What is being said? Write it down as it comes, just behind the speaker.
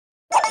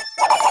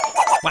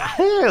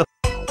Wahoo!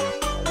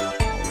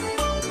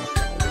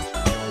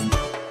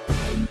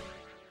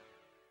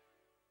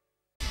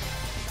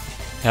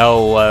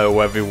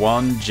 Hello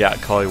everyone, Jack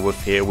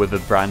Holleworth here with a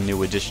brand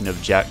new edition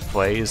of Jack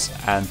Plays,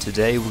 and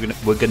today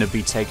we're gonna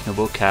be taking a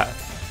look at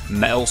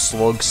Metal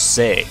Slug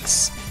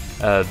 6.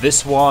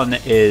 This one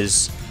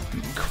is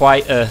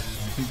quite a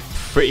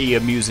pretty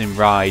amusing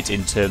ride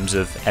in terms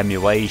of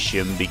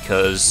emulation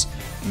because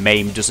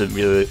MAME doesn't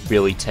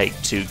really take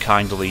too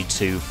kindly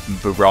to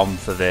Baron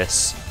for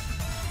this.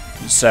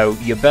 So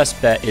your best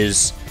bet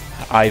is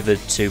either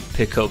to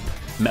pick up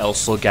Metal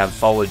Slug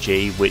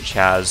Anthology, which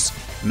has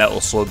Metal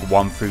Slug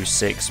 1 through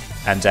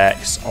 6 and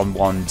X on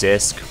one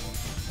disc,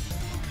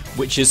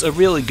 which is a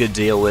really good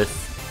deal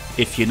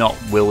if you're not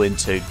willing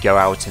to go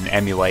out and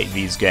emulate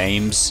these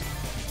games.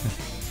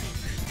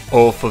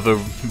 Or for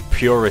the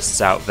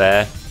purists out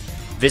there,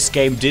 this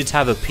game did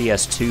have a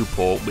PS2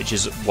 port, which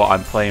is what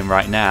I'm playing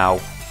right now,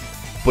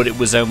 but it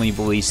was only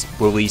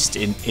released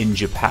in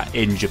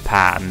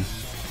Japan.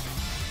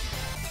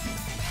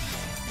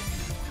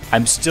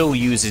 I'm still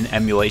using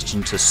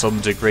emulation to some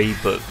degree,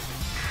 but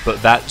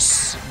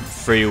that's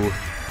through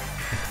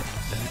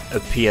a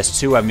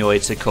PS2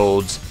 emulator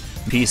called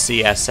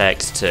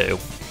PCSX2.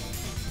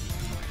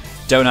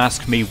 Don't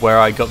ask me where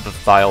I got the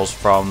files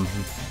from,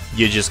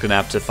 you're just gonna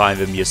have to find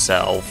them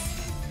yourself.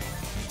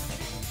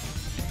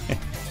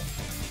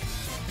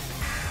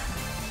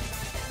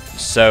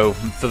 So,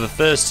 for the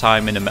first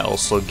time in a Metal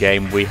Slug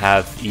game, we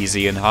have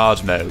easy and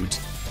hard mode.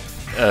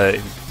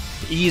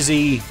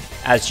 Easy,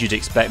 as you'd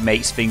expect,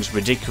 makes things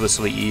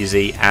ridiculously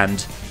easy, and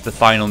the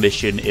final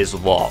mission is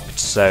locked,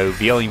 so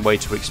the only way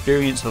to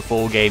experience the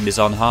full game is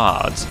on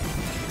hard.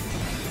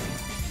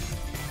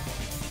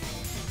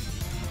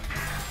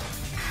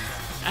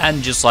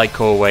 And just like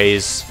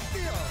always,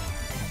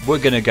 we're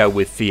gonna go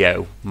with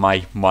Theo,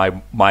 my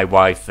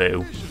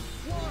waifu.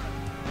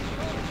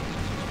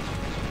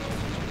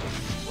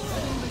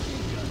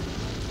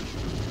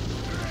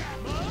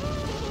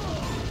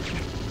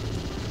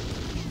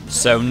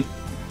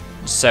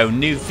 So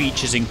new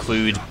features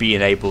include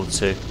being able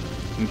to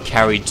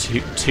carry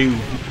two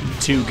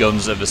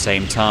guns at the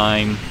same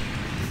time,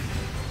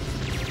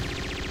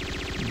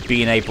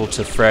 being able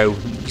to throw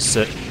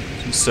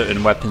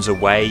certain weapons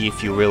away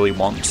if you really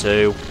want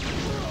to,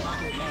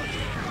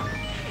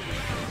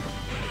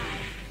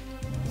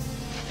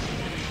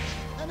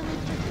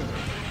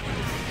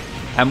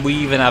 and we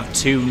even have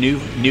two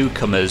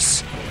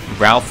newcomers,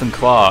 Ralph and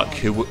Clark,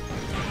 who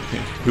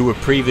were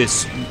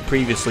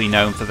previously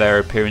known for their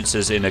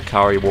appearances in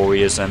Akari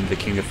Warriors and the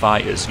King of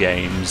Fighters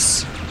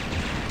games.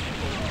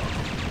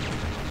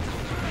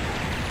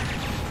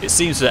 It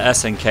seems that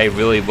SNK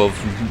really love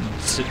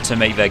to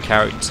make their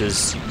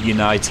characters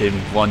unite in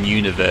one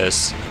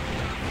universe.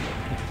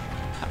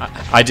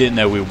 I didn't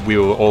know we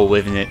were all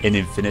living in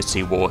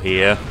Infinity War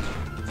here.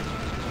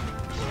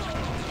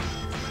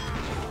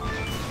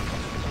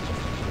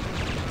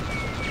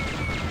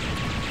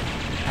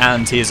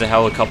 And here's a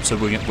helicopter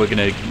we're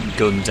gonna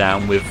gun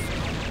down with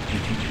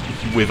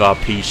our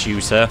pea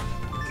shooter,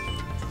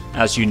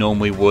 as you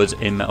normally would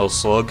in Metal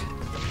Slug.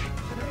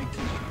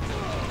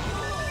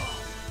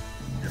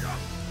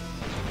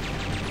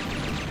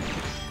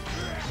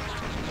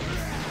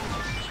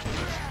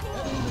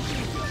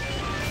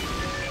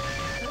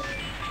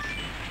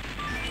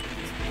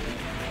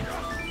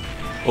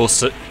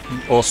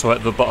 Also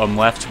at the bottom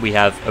left we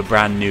have a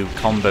brand new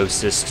combo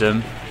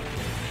system,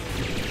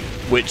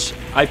 which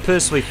I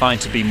personally find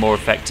to be more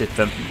effective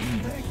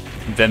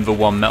than the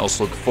one Metal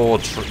Slug 4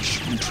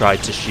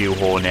 tried to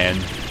shoehorn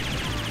in.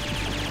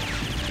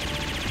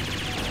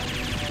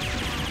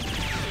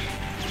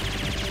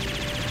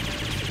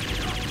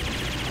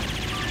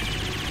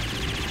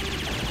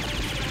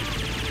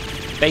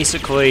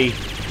 Basically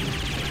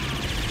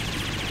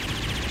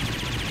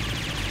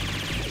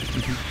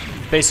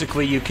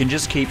you can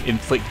just keep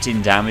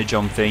inflicting damage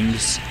on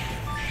things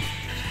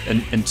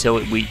until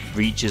it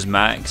reaches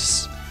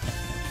max.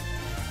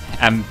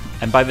 And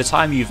by the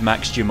time you've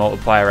maxed your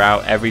multiplier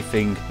out,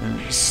 everything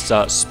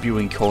starts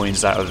spewing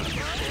coins out of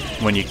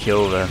when you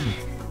kill them.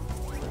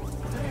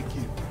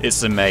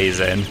 It's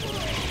amazing.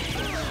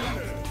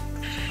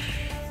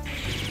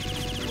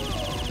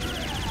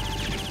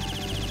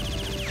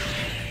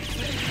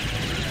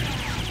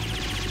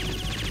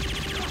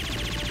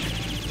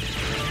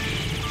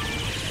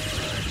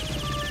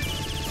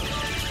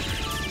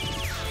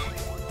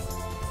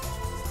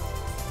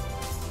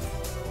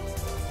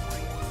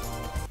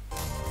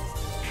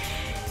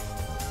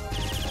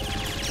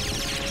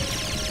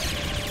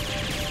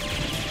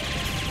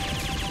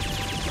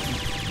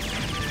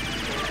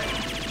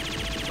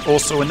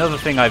 Also, another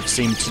thing I've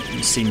seemed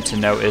to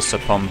notice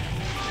upon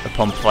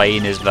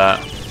playing is that,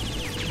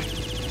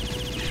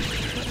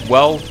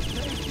 well,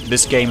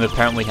 this game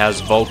apparently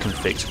has Vulcan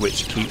Fix,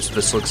 which keeps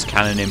the Slug's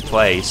cannon in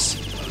place,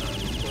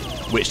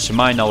 which, to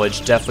my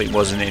knowledge, definitely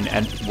wasn't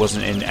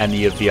in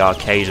any of the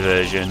arcade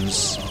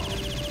versions.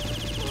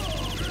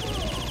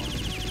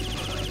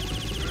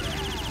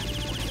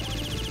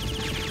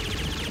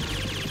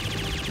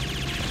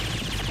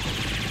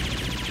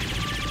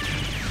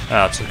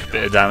 I took a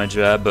bit of damage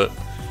there, but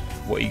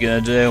what are you gonna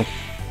do?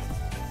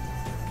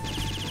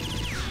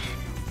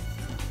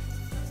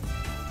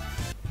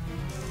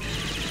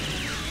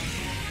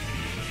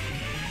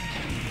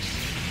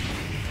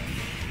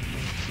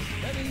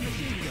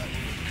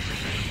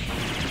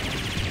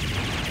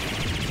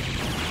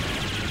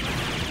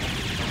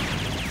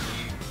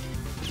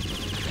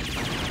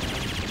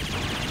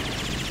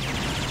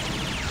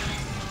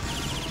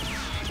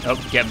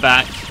 Oh, get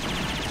back.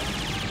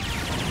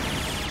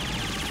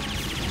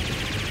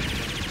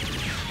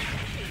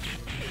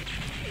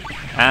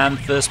 And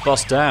first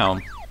boss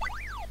down.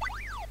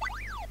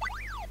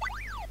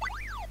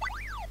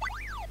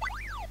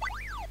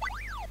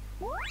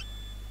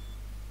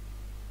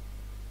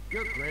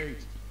 Great.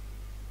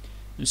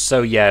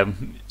 So yeah,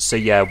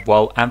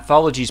 well,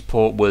 Anthology's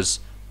port was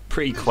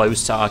pretty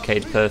close to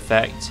Arcade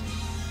Perfect.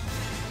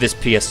 This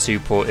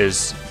PS2 port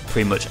is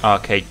pretty much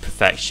arcade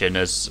perfection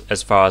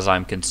as far as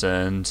I'm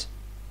concerned.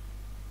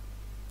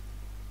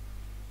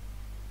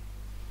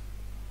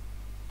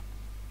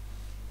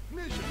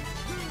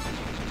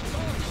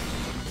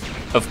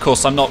 Of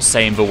course, I'm not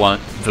saying the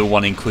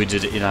one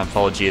included in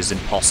Anthology is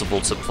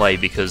impossible to play,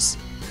 because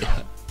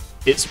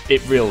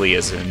it really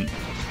isn't.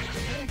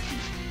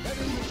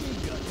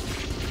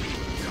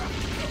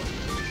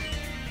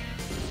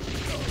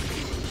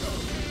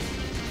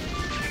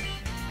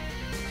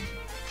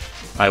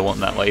 I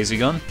want that laser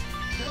gun.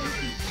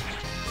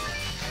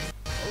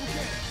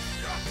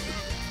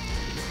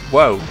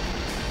 Whoa.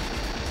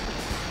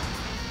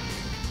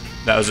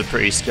 That was a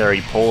pretty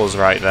scary pause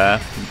right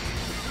there.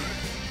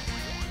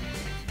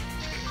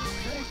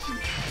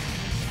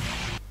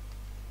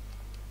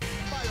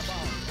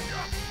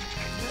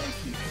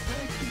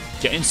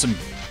 Getting some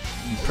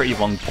pretty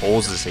long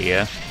pauses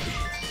here.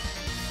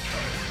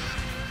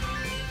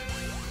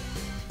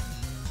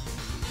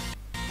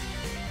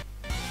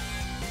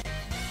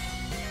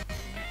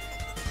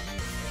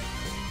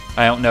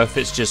 I don't know if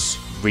it's just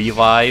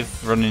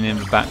Relive running in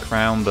the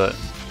background, but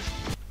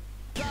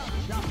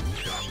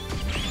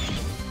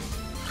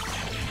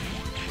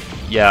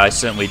yeah, I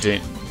certainly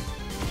didn't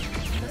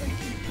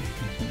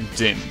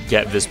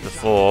get this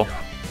before.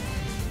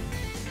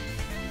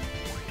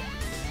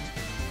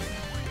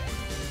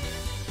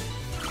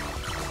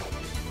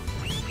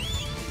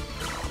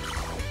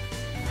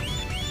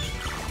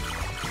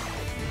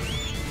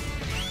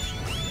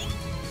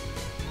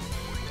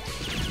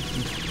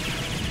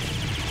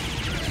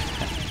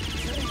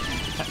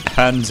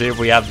 And here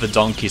we have the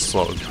Donkey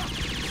Slug,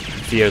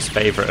 Theo's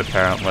favourite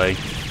apparently.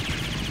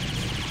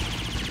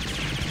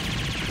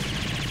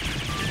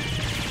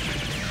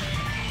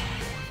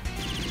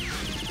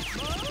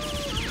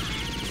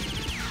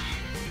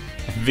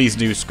 These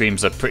new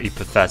screams are pretty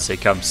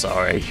pathetic, I'm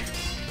sorry.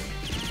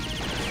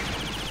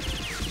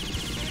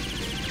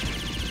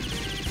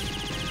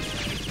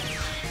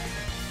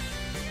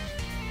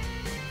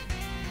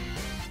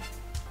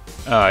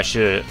 Oh, I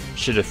should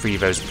have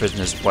freed those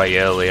prisoners way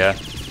earlier.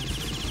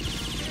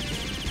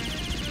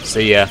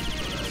 See ya.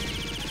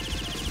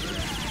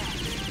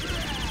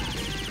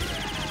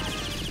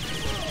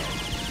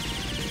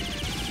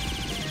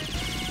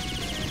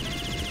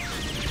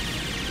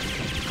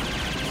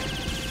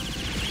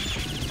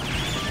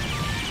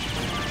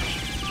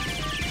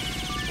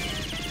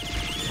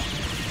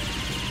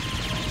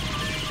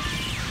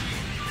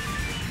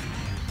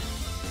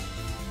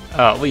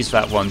 At least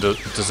that one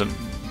doesn't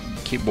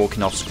keep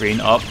walking off screen.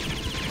 Up.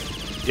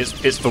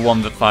 It's the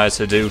one that fires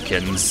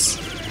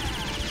Hadoukens.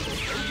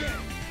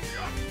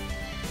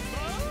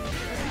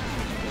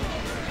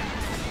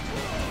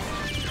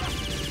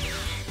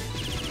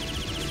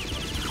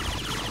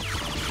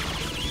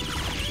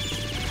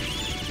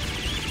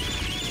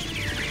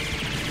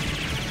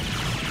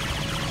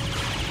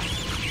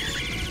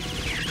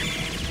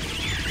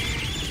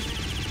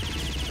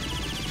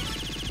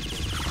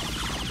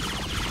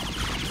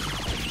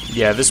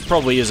 Yeah, this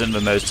probably isn't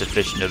the most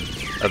efficient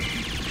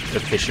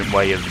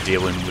way of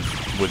dealing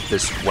with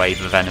this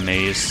wave of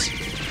enemies.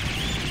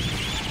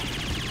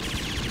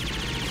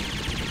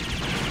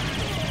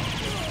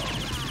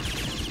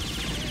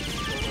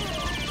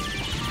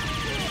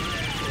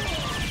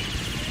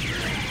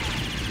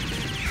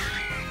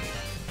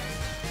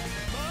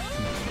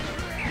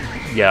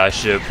 Yeah, I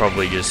should have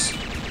probably just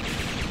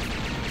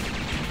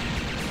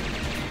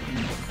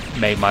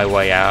made my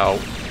way out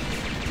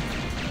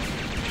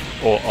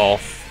or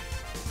off.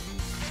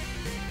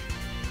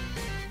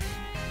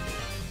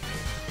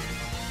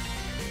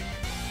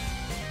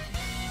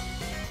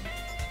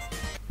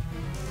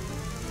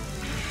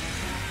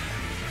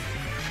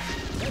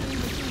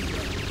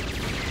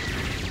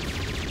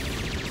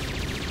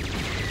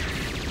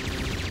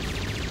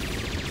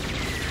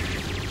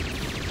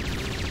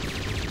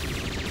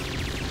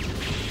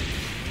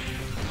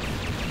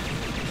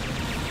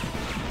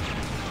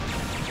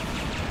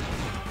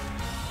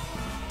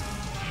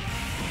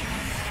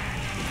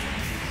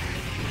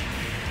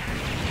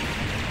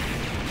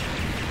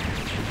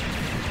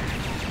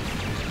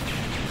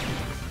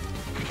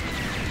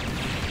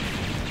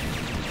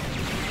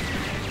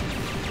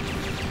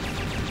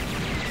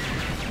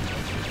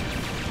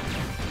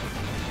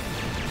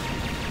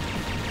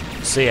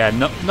 So yeah,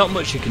 not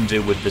much you can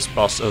do with this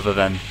boss other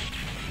than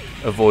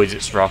avoid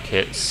its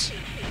rockets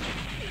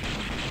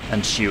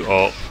and shoot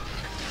up.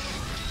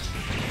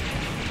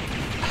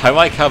 I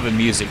like how the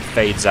music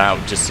fades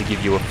out just to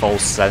give you a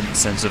false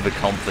sense of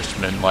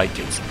accomplishment, like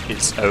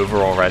it's over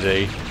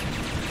already.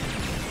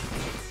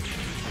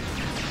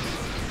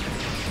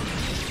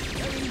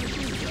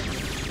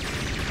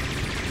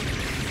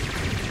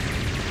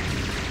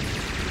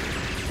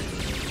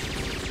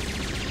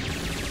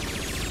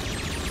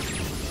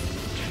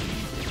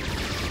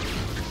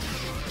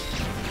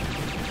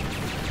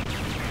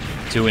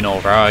 Doing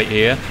alright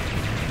here.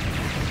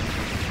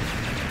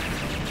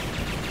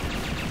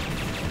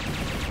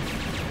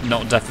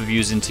 Not death of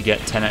using to get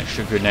 10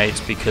 extra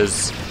grenades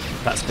because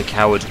that's the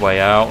coward's way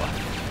out.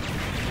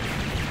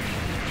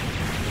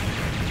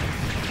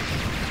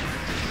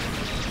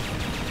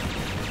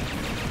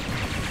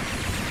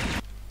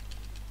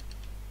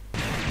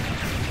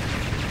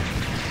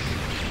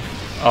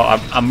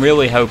 Oh, I'm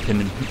really hoping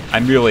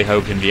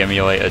the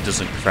emulator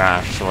doesn't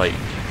crash like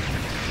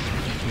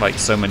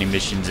so many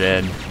missions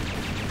in.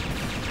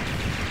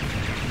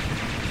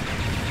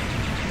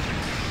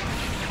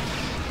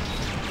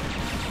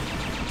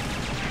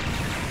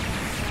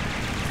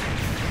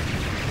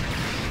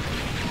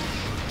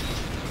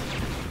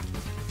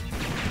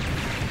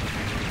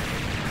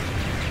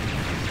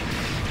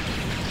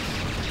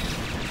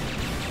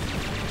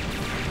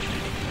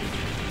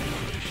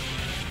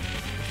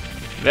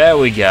 There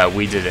we go,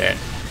 we did it.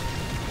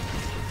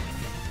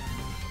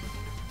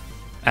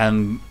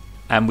 And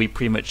we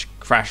pretty much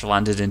crash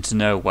landed into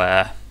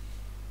nowhere.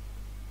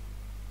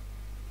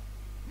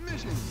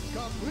 Mission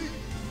complete.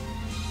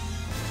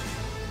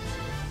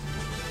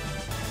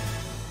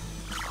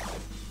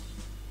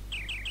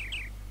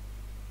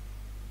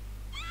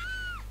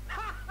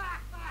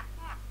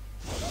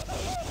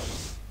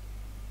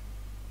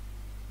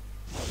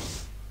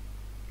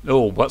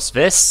 Oh, what's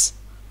this?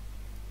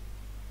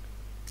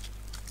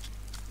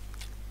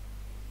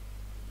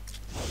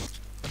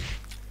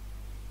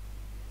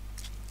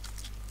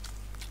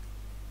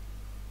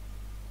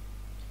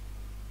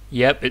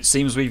 Yep, it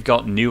seems we've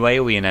got new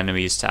alien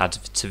enemies to add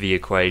to the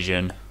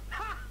equation.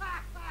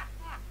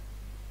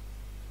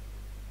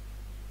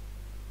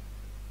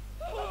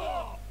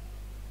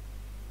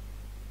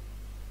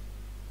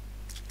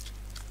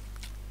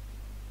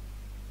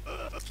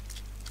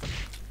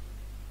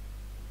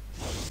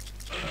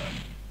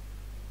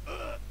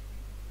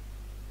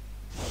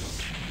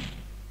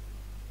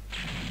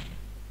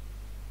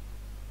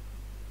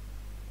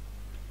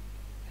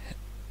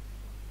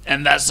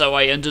 And that's how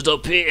I ended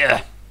up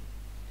here.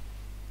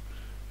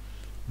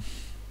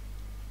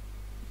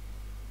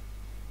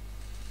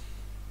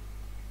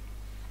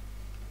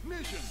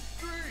 Mission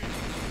 3.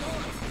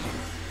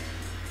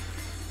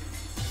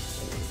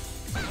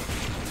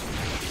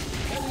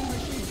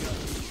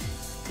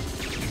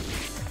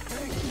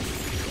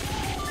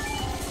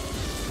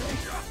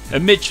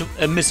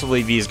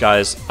 Admittedly, these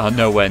guys are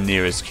nowhere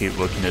near as cute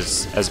looking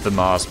as the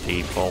Mars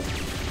people.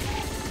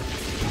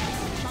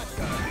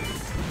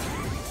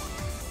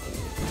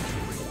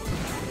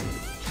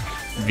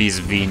 These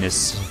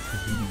Venus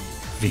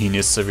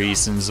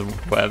reasons, or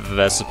whatever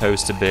they're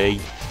supposed to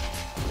be.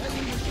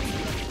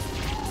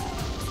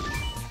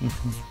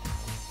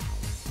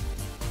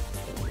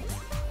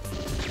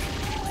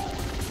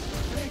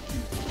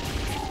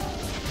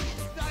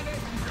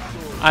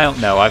 I don't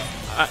know.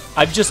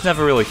 I've just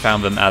never really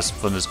found them as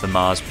fun as the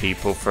Mars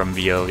people from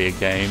the earlier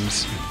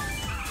games.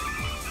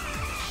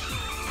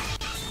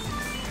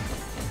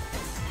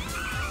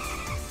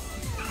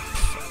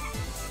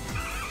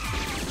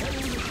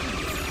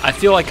 I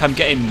feel like I'm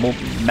getting more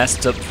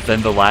messed up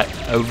than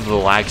over the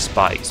lag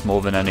spikes more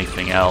than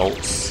anything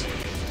else.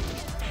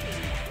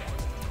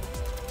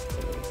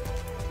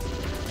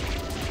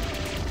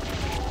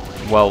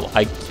 Well,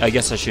 I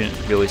guess I shouldn't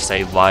really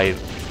say lag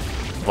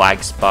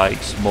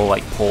spikes, more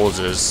like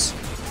pauses.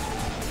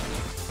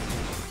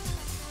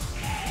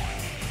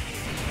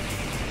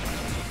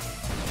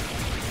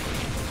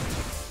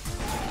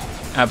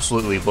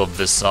 Absolutely love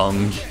this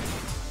song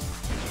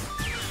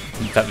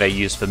that they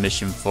use for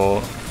Mission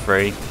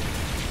 3.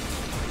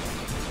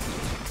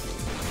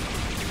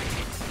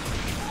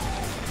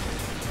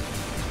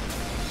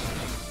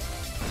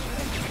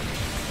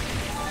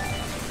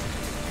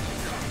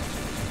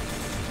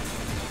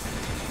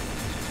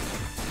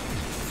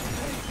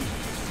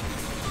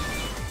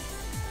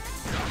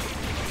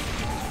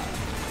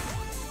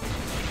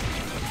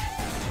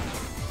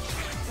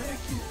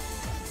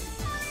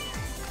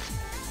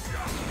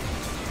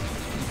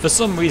 For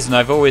some reason,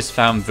 I've always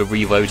found the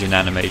reloading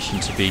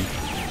animation to be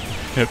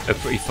a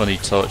pretty funny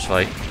touch.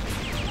 Like,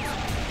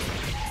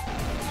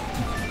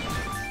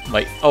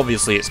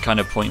 obviously, it's kind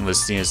of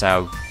pointless seeing as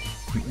how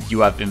you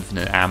have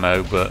infinite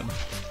ammo, but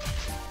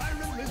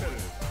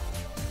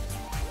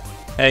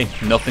hey,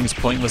 nothing's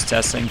pointless to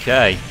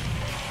SNK.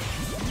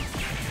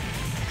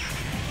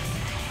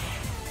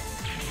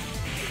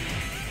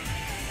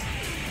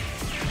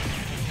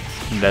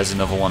 And there's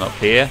another one up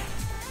here.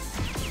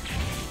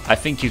 I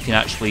think you can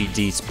actually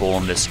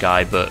despawn this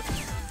guy, but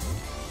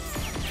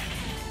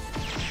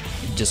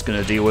you're just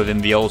gonna deal with him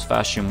the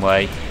old-fashioned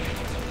way.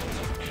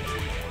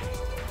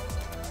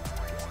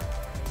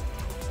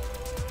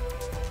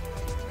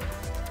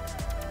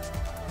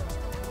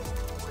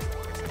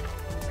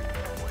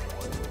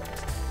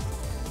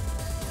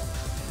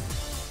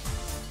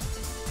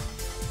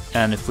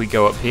 And if we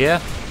go up here,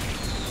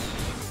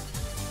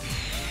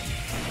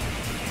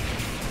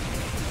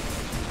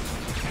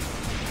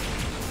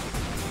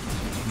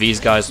 these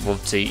guys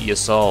love to eat your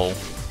soul,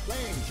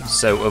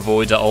 so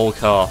avoid at all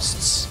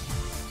costs.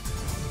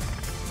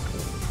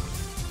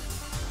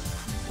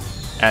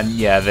 And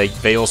yeah,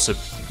 they also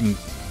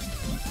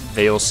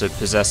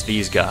possess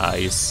these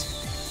guys.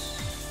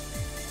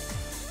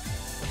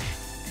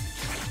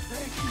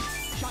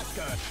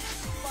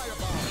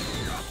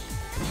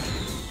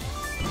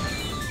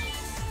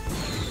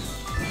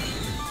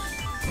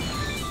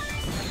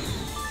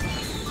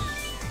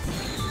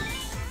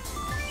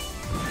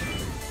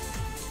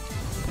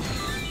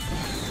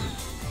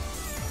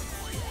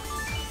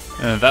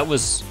 That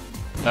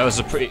was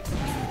a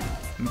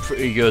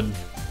pretty good.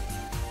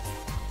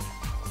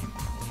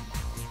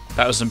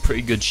 That was some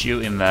pretty good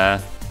shooting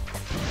there.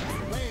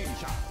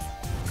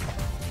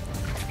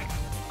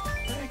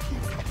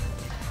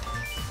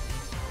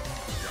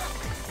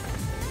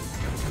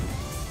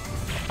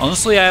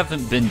 Honestly, I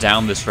haven't been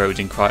down this road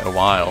in quite a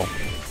while.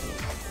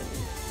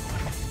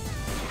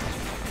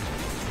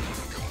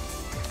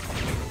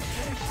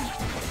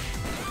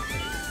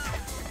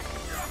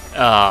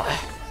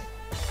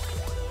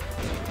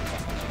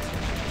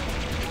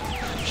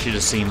 Should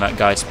have seen that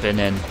guy spin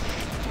in.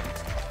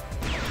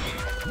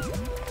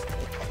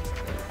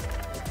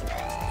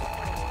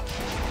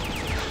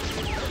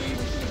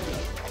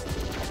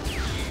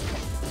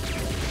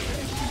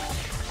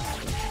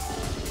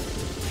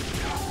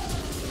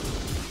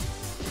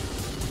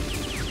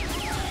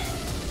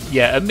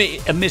 Yeah,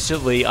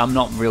 admittedly, I'm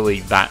not really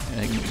that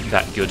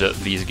good at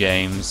these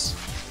games.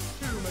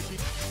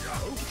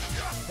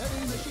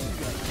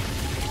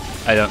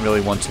 I don't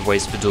really want to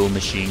waste the dual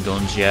machine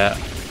guns yet.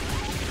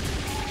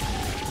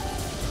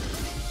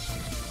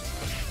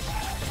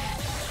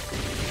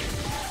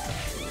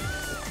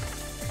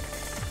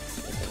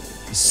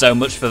 So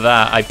much for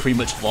that, I pretty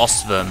much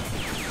lost them.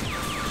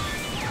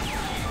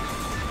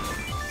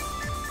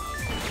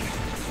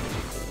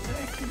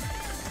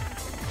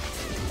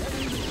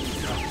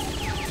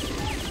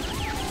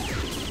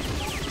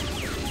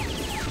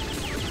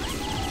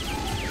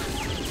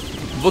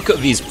 Look at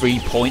these 3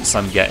 points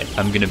I'm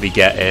gonna be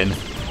getting.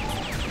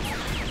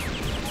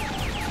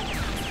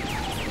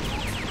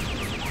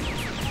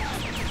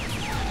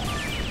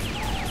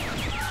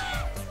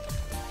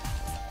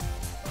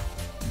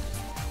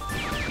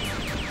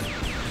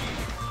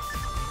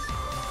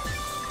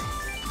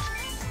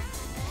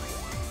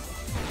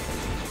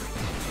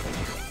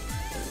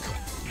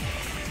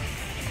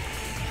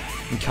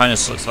 It kind of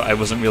sucks that I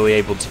wasn't really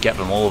able to get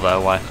them all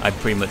though. I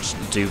pretty much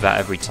do that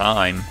every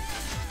time.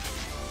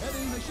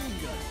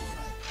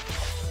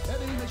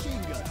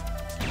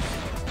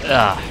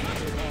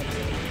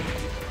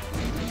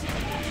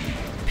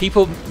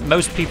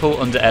 Most people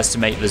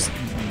underestimate the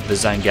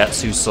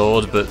Zangetsu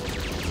sword, but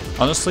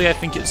honestly, I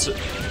think it's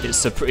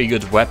a pretty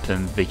good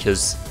weapon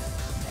because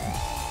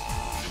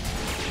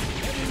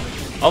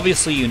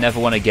obviously you never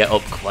want to get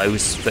up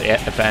close for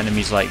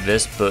enemies like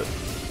this, but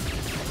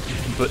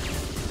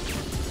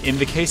in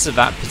the case of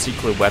that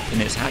particular weapon,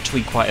 it's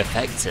actually quite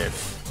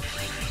effective.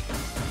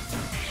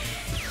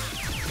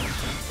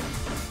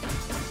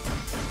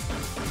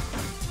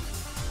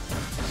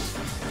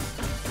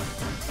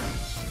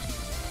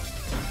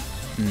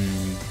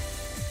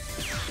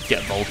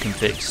 Get Vulcan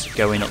Fix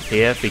going up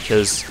here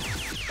because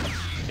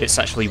it's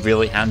actually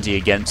really handy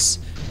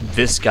against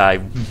this guy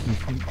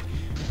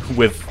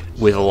with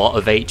a lot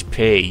of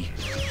HP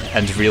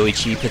and really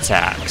cheap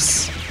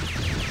attacks.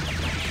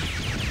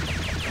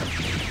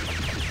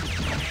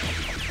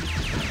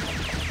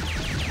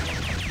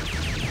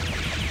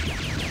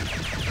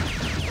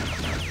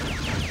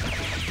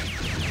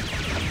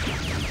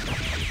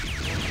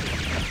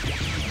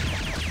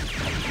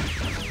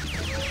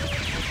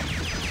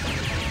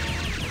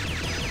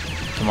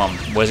 Come on,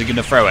 where's he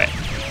gonna throw it?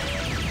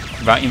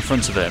 Right in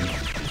front of him.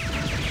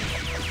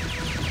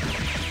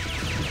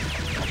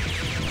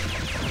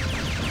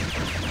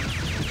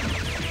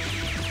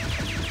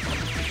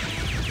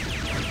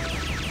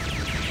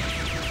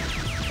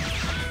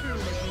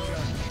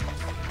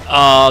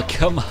 Oh,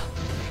 come on.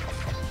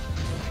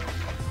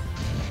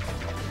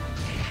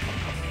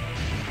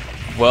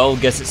 Well,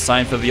 guess it's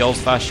time for the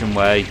old-fashioned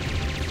way.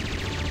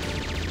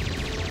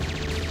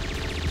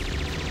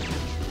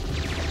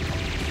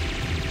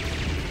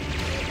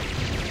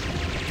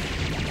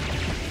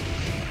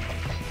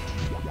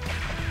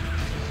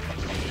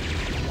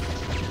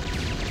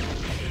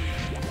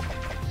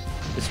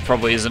 This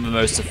probably isn't the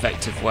most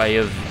effective way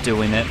of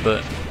doing it,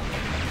 but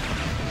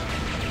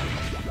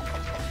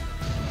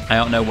I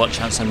don't know what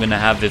chance I'm going to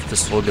have if the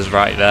slug is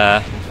right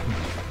there.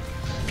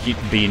 Keep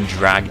being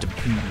dragged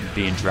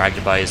being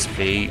dragged by his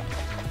feet.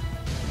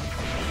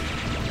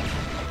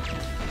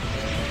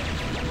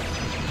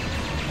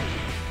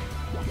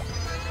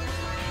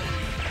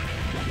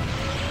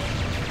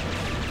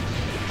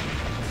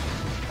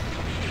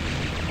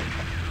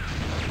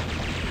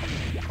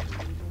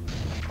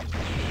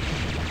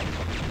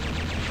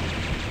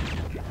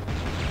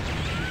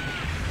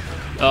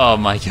 Oh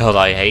my god,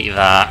 I hate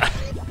that.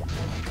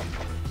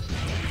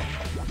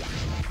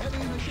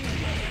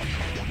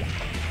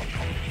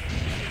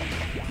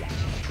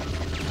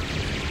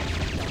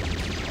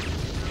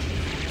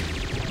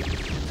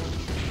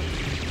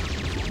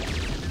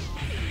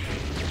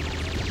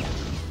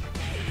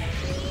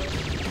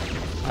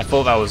 I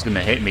thought that was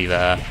gonna hit me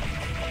there.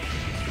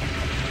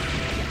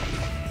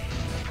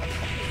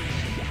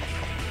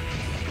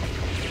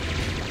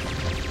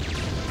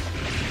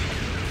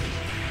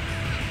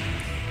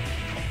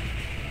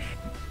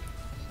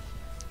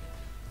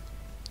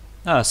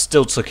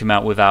 Still took him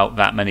out without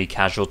that many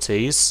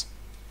casualties.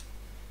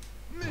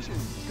 Mission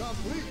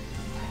complete.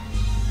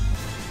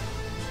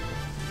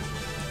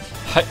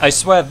 I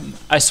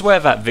swear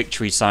that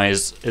victory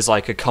size is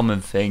like a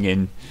common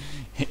thing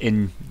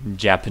in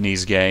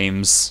Japanese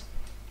games.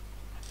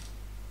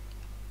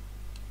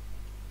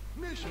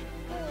 Mission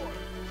 4,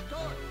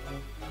 start.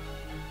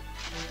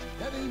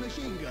 Heavy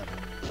machine gun.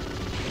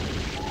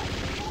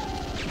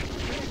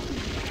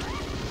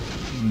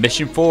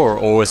 Mission 4,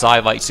 or as I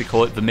like to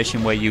call it, the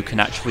mission where you can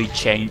actually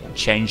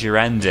change your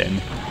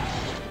ending.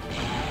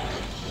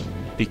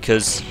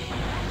 Because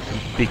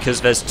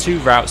there's two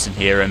routes in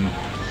here, and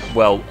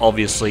well,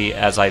 obviously,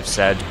 as I've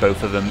said,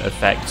 both of them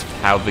affect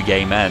how the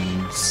game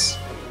ends.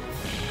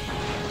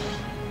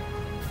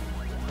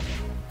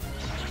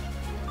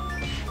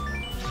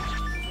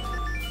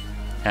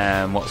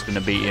 And what's going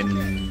to be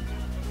in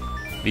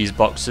these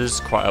boxes?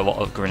 Quite a lot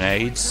of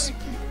grenades.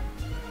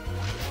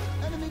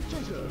 Enemy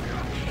chaser.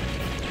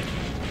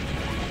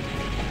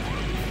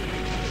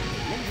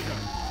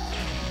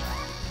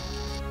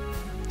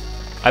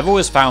 I've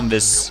always found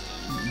this...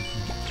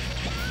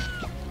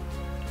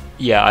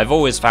 Yeah, I've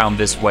always found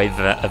this wave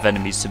of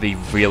enemies to be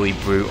really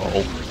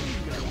brutal.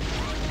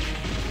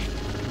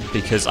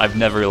 Because I've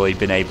never really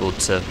been able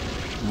to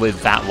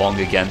live that long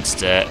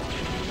against it.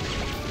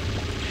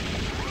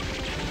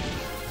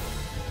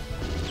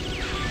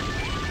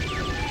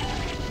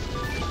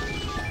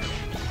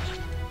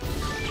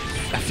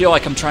 I feel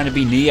like I'm trying to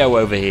be Neo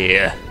over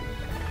here.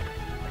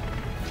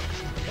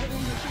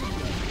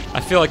 I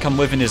feel like I'm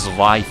living his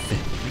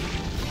life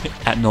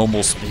at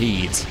normal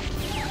speed.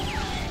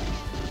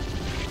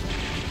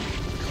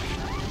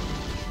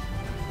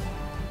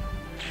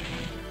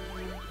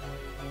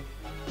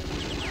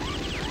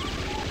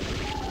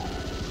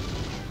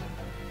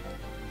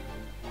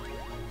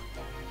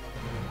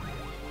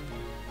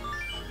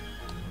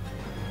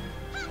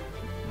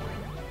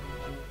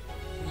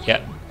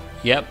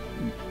 Yep.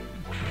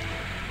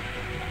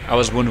 I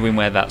was wondering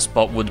where that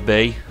spot would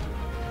be.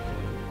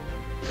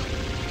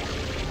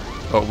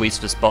 Or at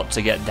least the spot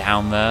to get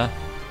down there.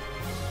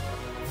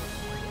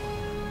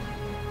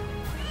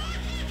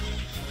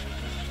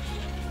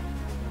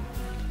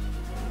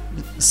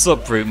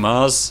 Sup, Brute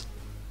Mars?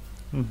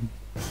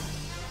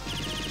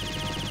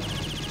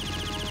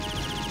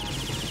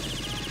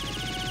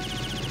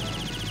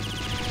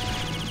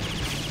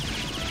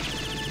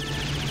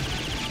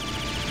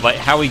 Like,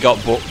 how he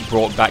got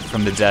brought back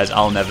from the dead,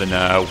 I'll never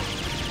know.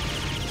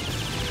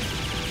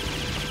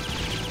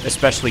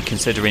 Especially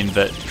considering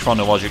that,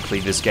 chronologically,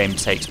 this game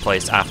takes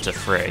place after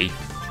 3.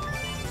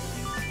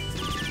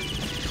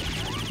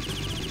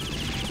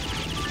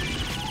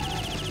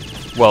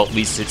 Well, at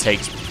least it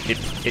takes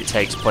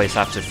place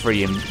after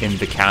 3 in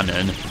the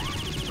canon.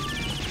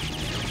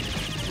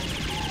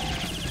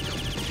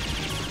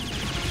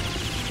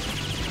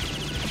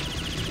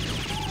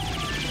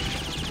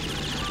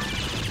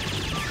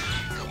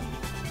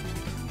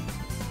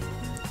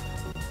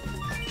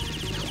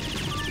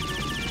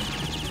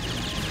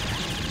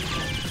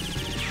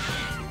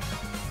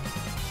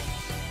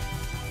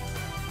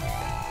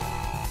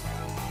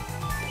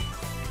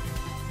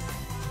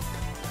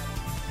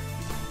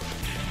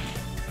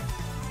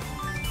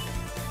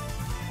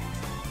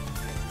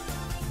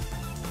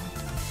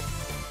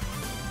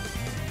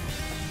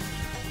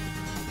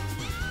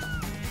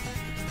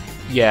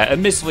 Yeah,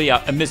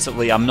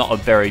 admittedly, I'm not a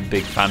very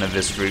big fan of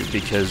this route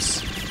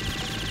because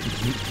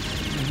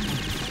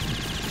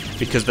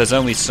there's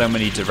only so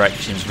many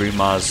directions Route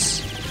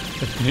Mars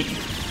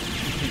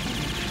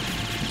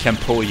can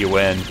pull you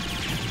in.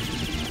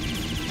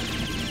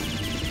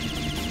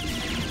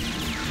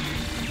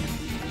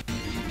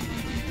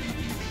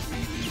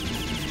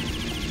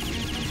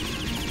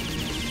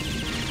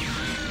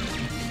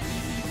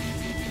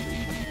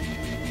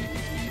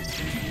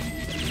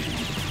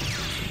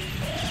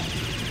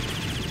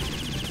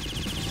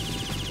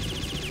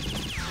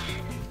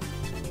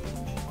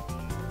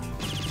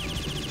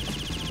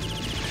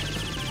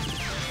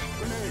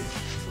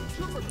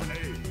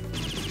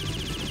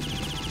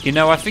 You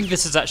know, I think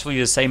this is actually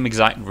the same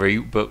exact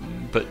route, but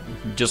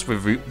just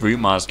with Route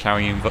Mars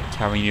carrying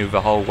you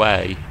the whole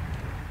way.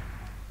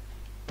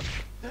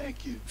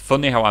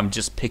 funny how I'm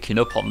just picking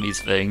up on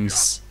these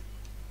things.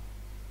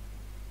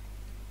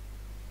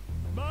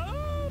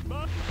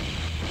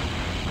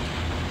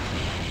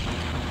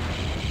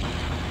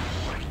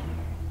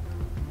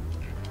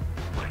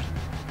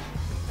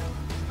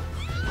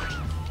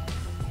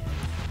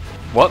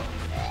 What?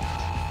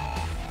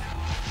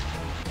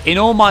 In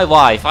all my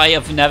life, I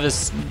have never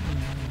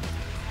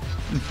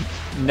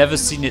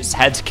seen its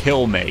head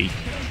kill me.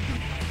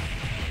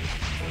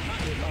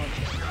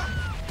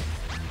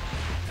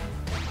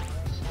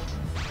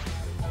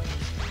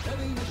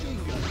 Heavy machine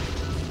gun.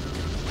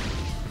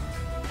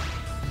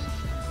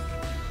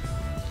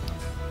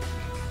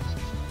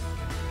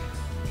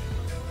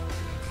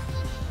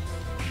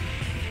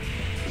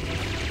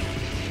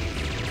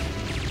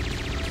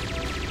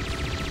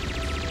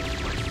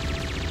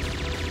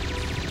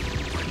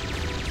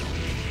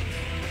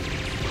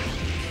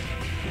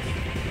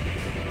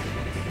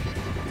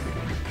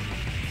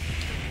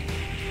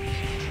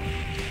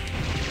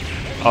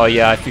 Oh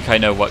yeah, I think I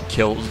know what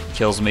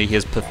kills me.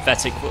 His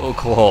pathetic little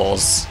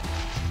claws.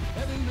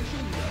 Heavy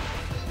machine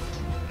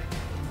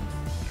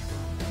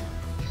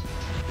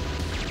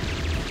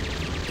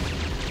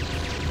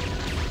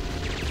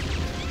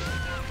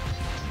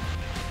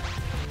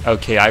gun.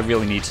 Okay, I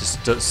really need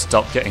to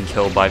stop getting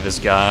killed by this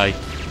guy.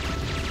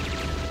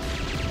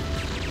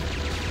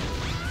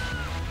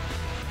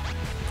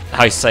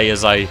 I say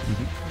as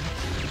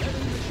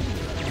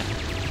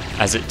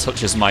it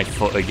touches my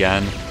foot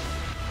again.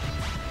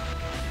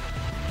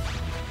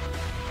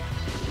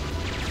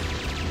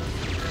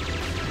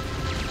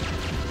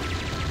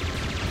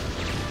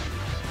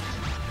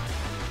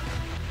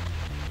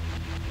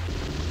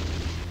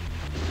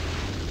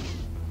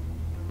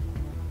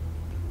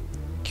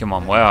 Come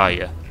on, where are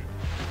you?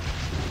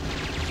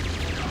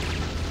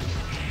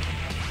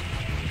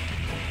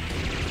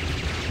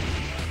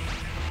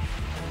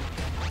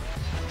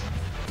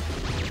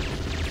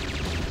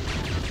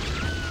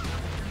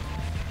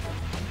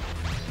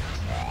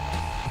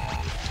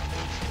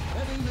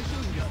 Heavy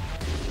machine gun.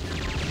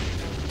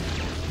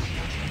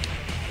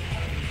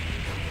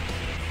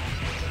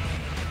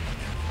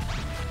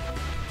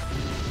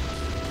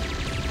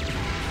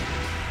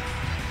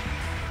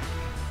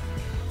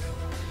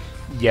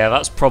 Yeah,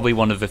 that's probably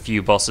one of the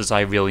few bosses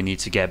I really need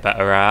to get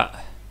better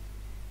at.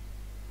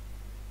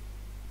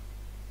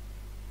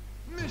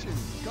 Mission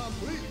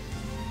complete.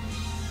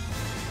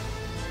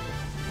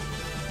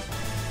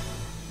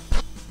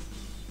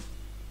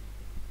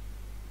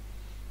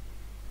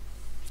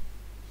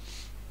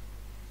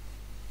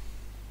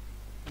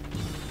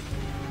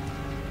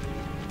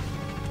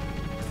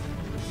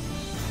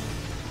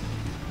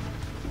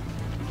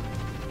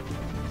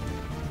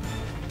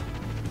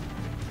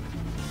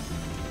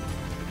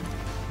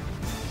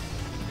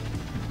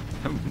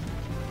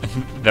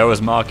 There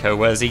was Marco,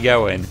 where's he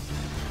going?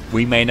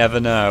 We may never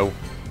know.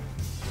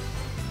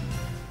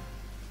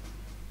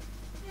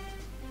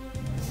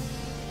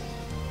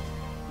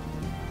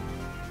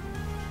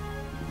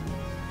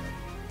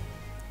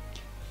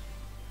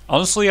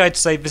 Honestly, I'd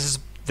say this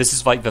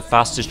is like the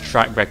fastest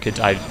track record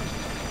I'd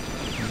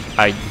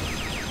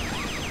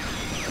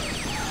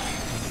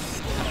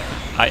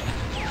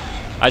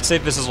say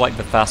this is like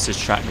the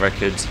fastest track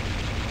record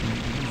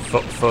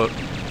for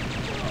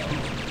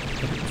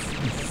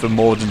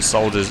more than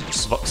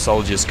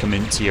soldiers come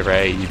into your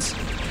aid.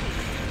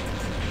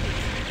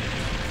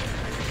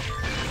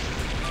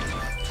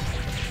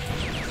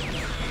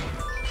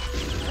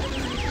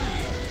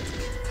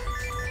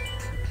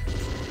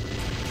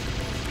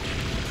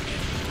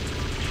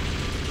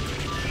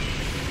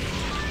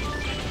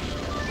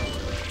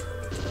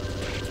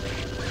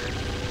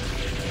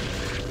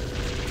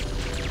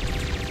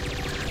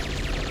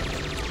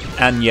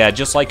 And yeah,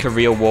 just like a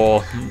real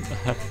war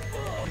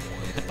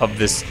of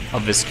this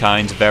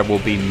kind, there will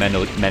be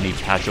many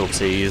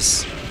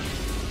casualties.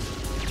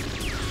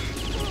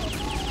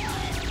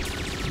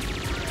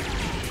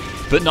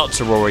 But not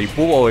to worry,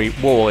 we'll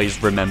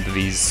always remember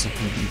these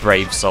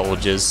brave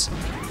soldiers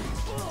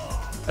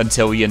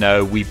until, you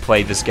know, we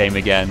play this game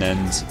again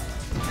and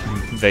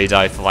they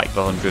die for like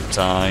the 100th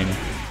time.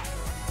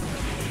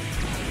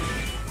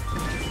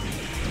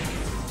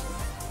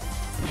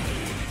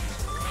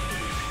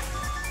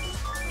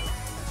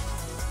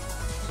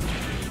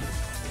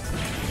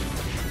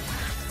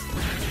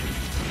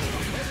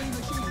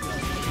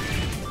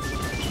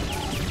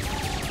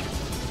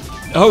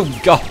 Oh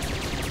god!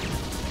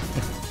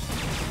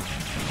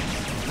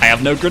 I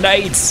have no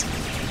grenades!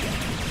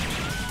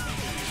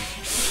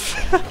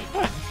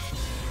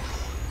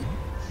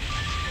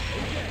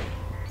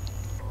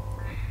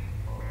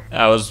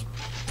 That was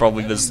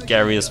probably the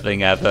scariest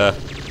thing ever.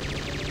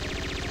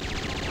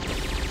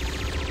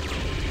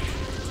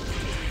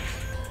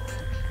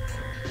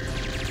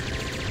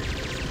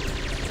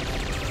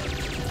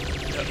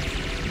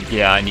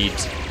 Yeah, I need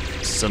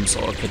some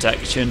sort of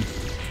protection.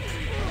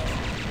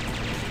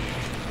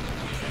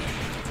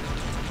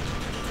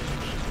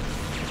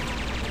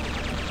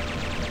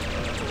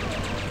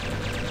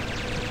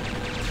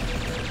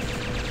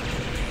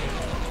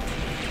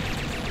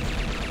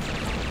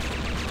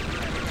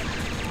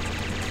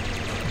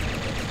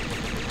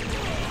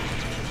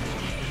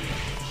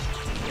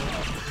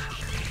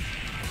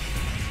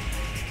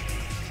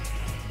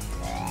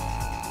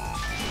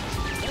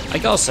 I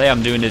gotta say,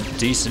 I'm doing a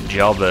decent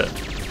job at...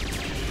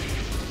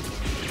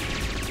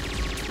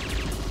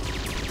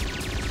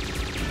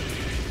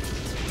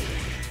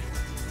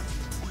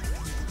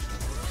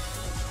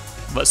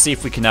 Let's see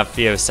if we can have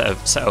Theo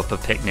set up a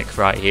picnic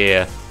right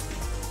here.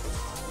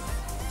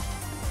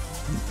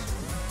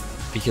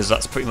 Because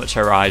that's pretty much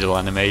her idle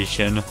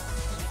animation.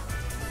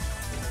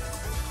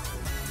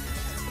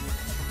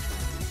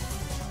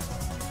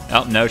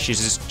 Oh no,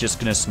 she's just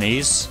gonna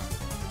sneeze.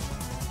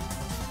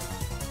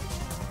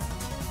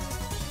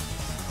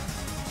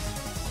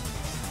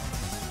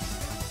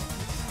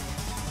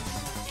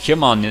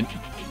 Come on.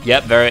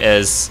 Yep, there it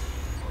is.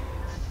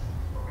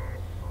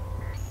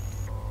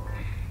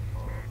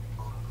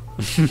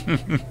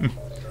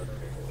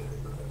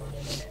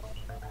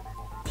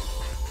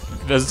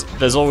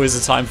 There's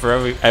always a time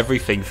for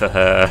everything for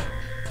her.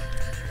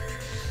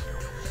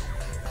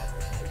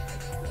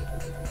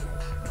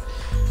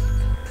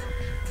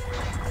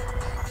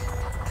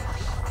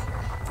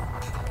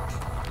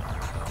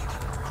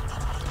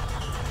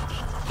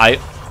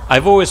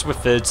 I've always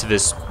referred to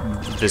this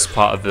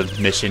part of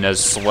the mission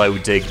as Slow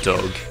Dig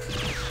Dug.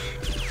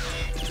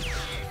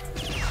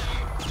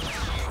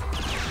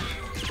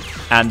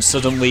 And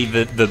suddenly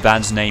the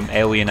band's name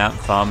Alien Ant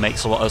Farm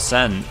makes a lot of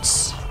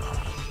sense.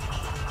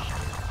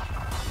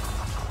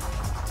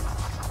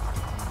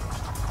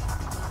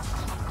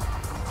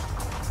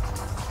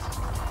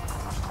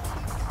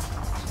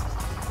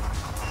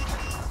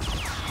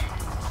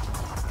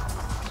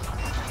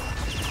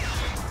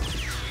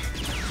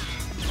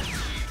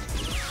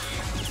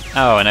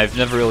 Oh, and I've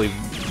never really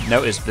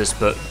noticed this,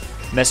 but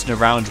messing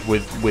around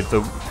with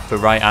the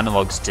right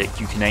analog stick,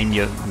 you can aim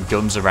your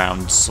guns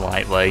around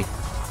slightly.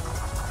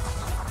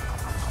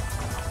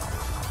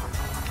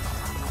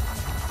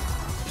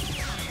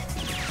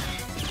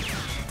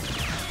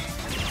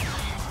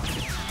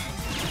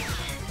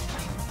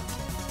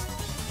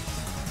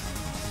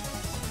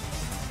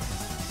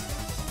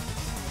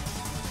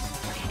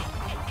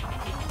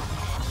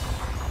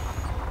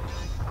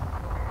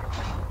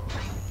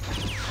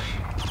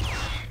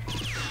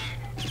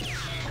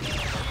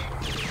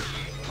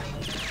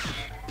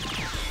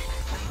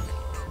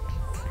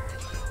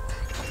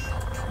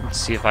 Let's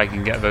see if I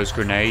can get those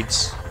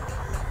grenades.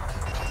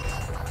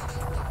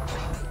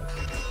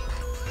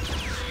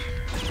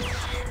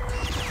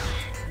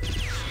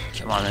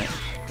 Come on,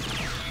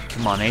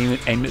 come on,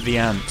 aim at the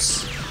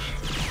ants.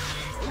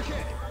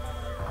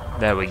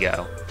 There we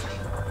go.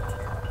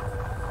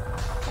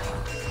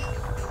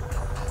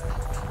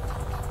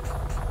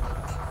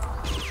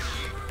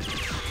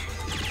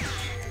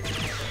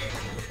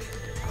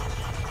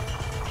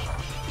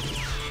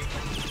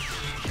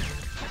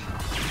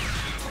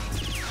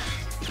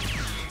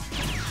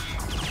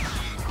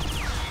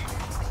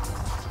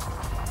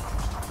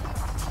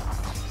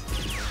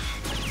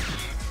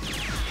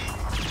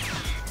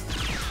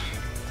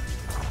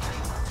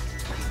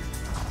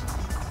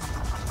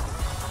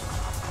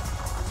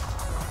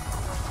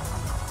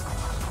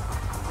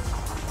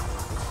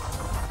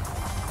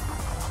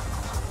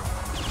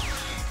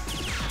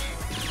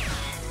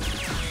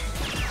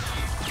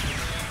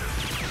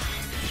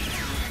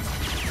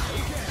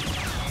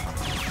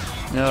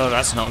 No,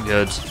 that's not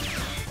good.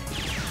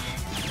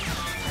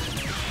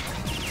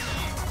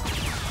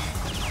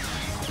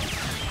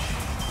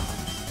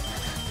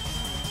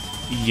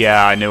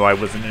 Yeah, I knew I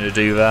wasn't going to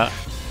do that.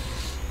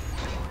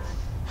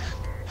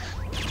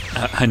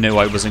 I knew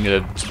I wasn't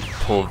going to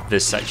pull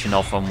this section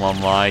off on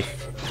one life.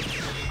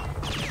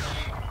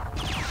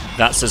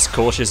 That's as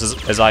cautious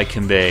as I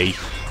can be.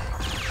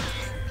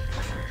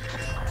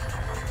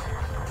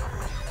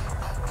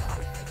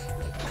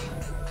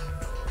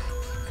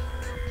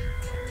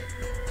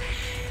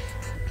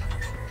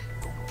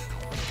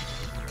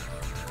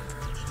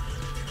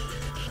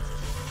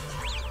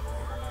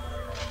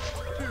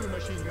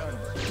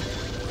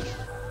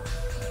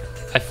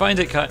 I find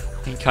it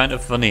kind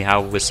of funny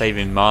how we're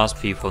saving Mars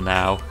people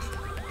now.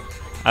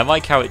 I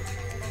like how it...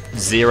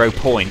 0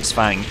 points,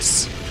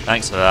 thanks.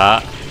 Thanks for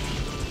that.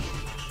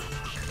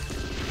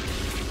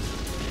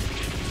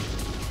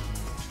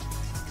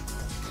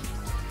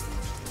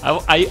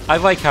 I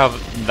like how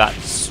that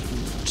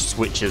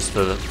switches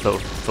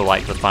for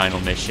like the final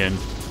mission.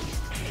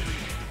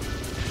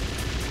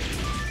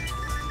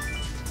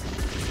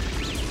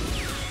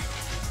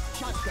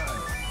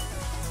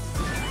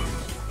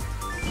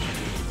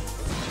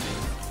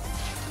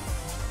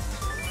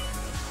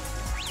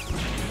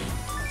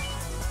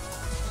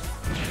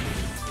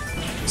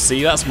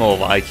 See, that's more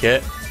like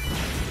it.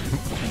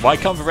 Why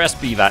can't the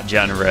rest be that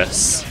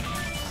generous?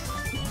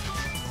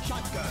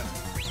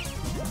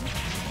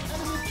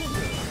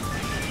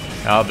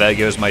 Oh, there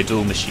goes my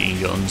dual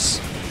machine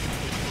guns.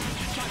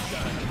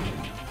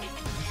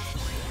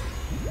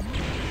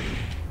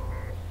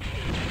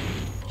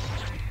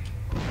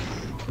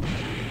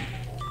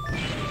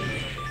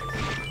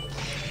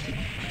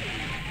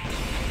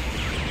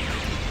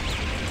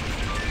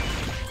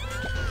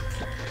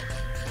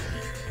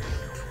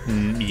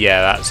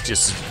 Yeah, that's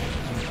just...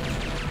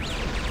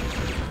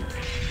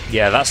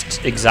 Yeah, that's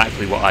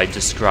exactly what I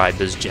describe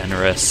as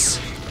generous.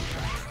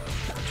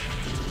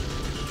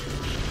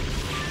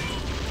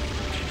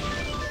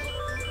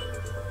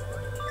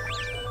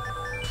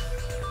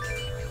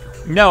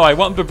 No, I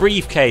want the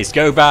briefcase.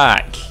 Go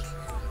back.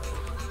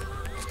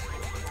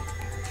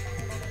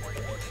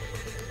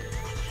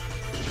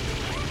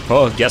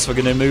 Oh, guess we're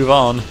gonna move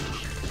on.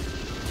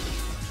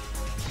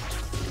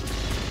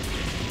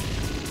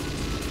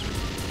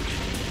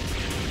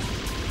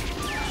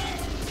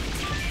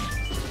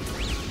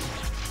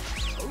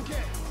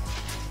 Okay.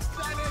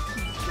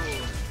 Dimension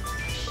sword.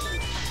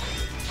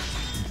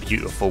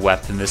 Beautiful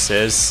weapon this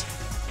is.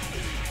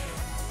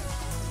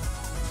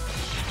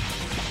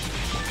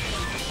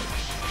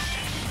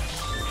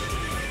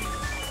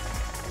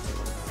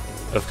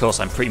 Of course,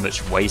 I'm pretty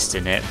much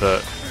wasting it,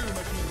 but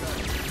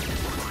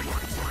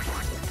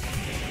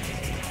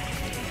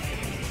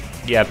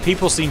yeah,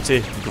 people seem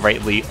to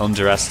greatly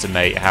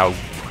underestimate how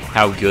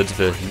good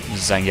the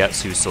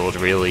Zangetsu sword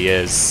really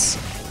is.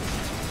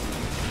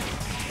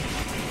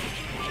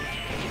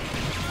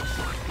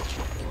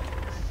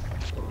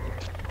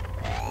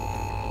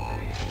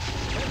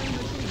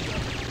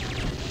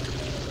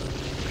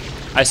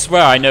 I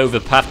swear I know the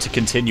path to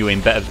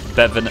continuing better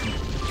than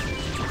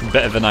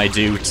I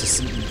do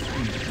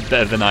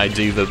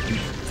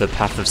the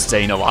path of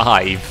staying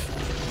alive.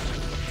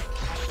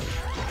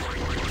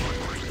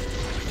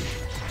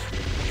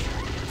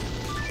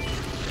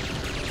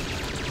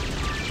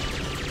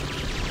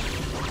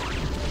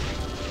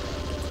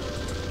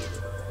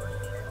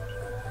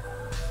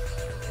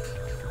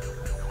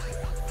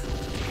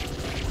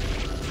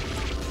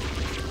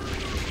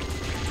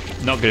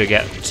 Not gonna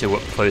get too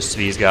up close to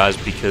these guys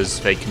because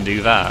they can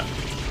do that.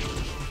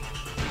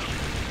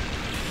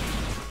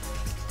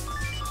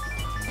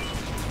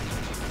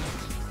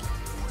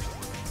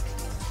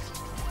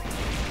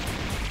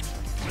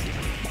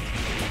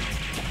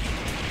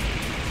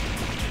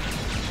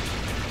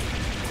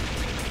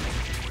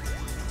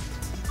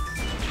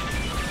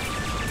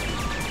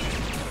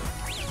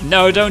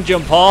 No, don't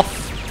jump off!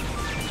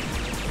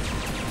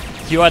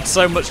 You had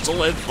so much to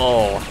live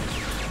for!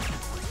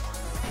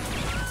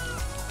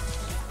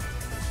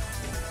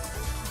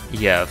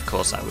 Yeah, of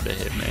course that would have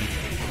hit me.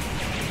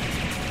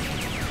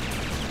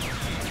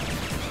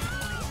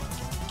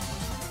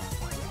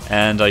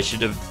 And I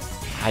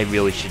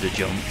really should have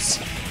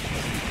jumped.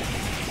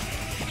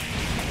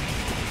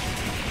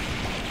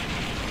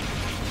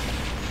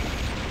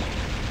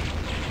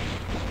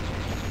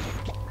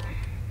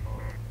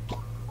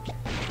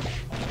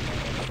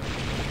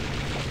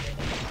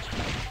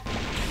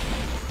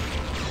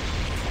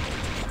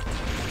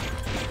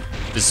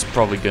 This is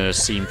probably going to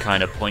seem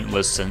kind of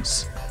pointless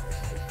since...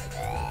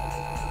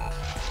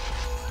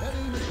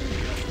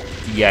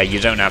 Yeah, you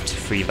don't have to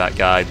free that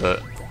guy,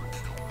 but...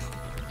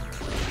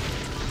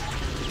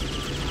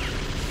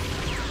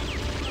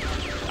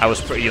 I was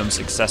pretty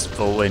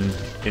unsuccessful in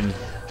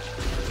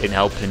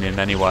helping him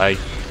anyway.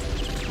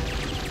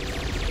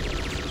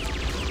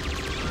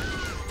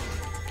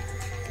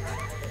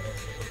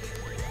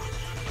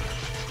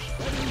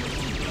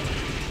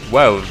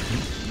 Whoa,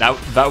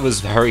 that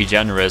was very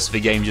generous. The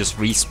game just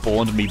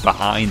respawned me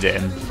behind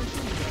him.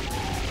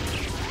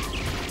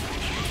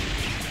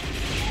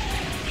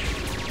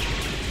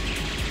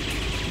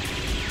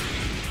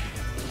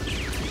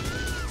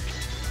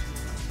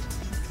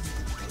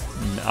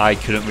 I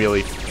couldn't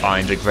really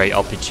find a great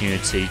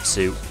opportunity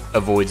to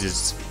avoid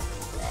his...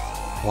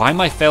 Why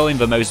am I failing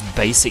the most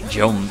basic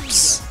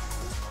jumps?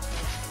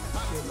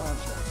 Rocket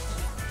launcher.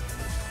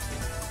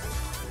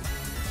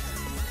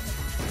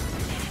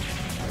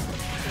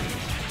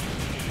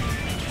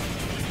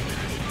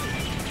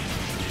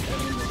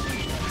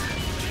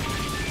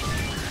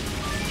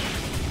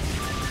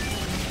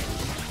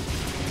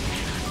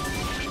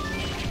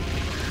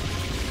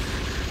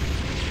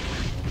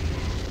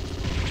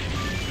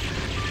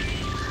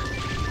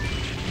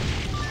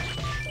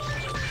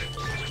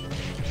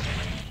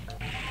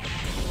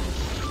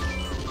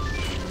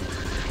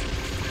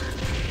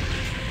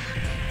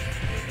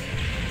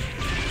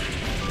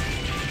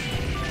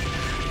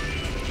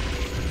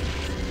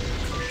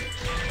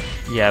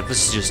 Yeah,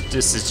 this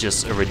is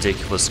just a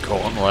ridiculous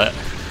gauntlet.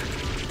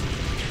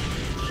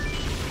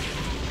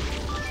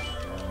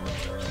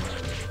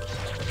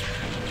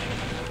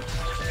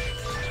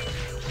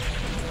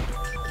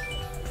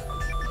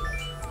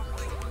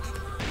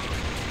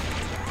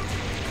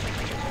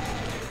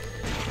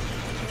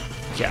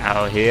 Get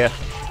out of here.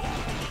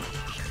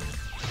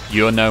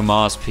 You're no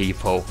Mars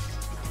people.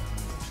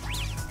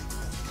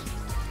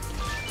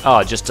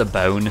 Oh, just a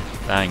bone.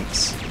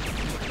 Thanks.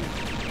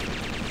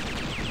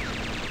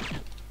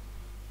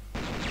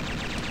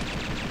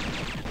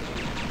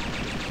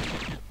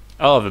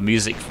 Oh, the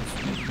music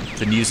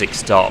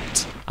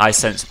stopped. I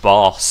sense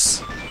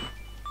boss.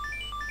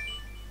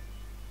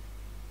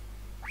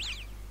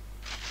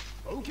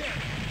 Okay.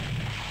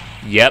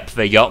 Yep,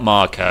 they got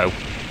Marco.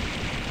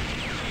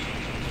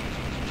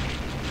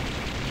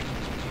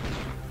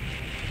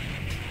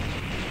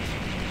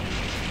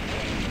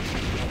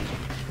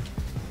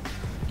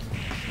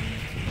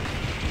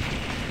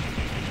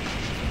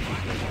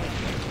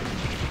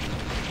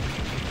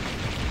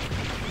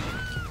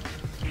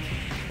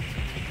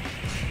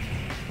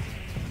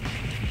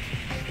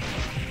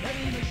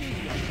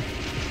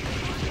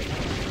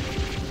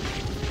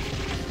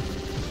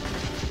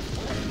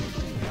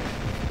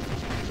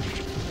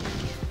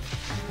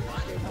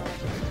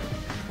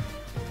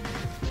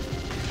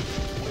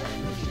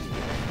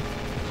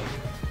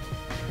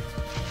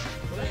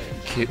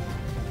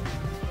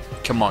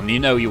 Come on, you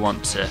know you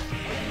want to.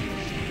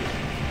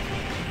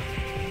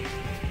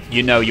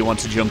 You know you want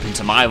to jump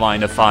into my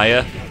line of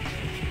fire.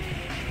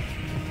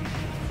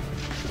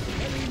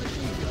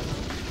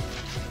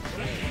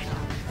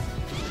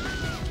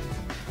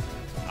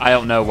 I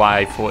don't know why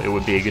I thought it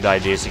would be a good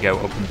idea to go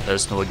up and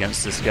personal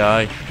against this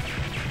guy.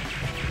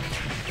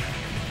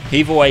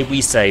 Either way,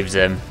 we saved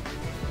him.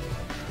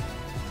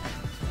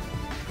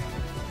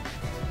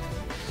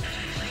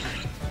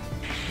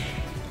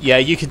 Yeah,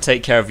 you can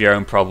take care of your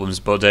own problems,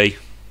 buddy.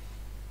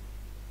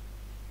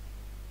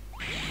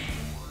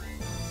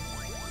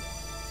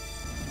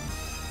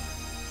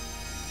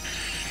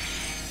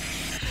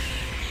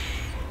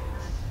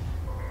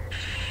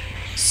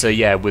 So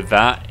yeah, with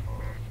that,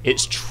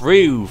 it's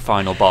true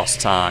final boss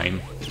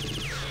time.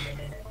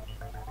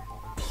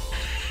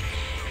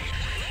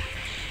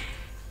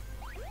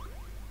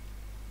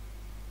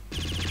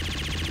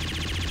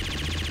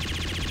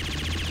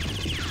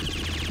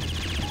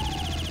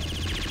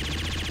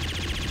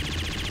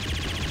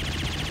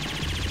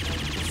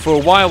 For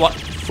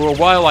a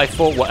while I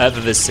thought whatever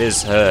this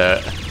is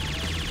hurt.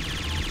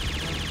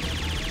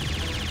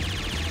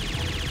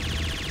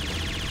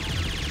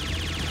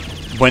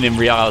 When in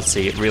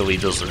reality it really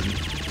doesn't.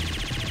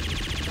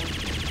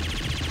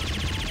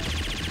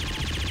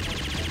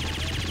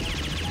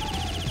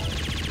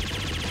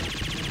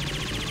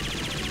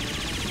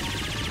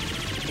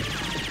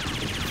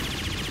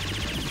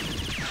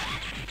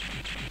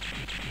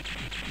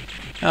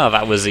 Oh,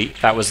 that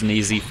was an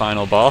easy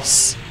final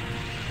boss.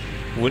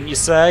 Wouldn't you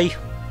say?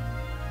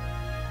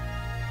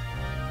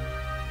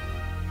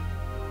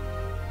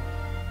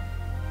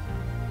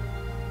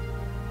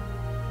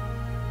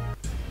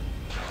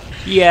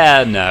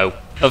 Yeah, no.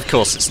 Of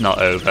course it's not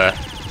over.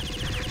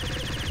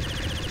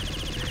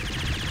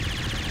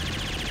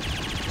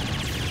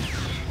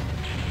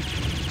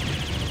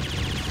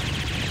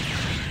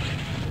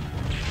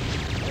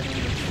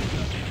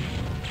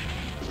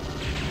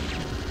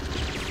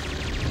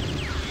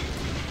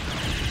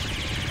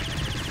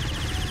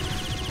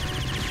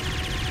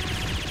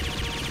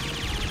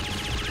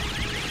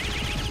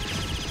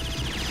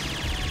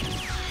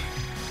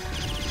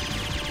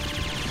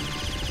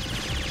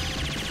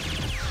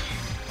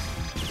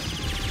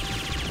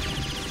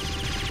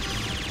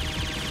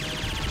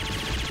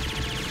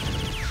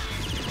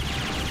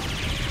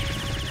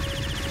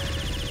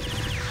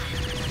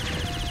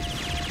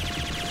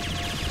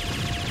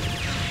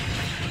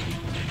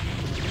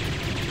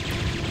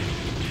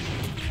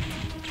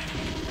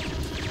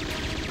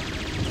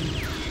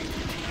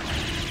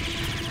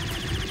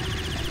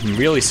 I'm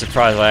really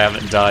surprised I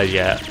haven't died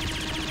yet,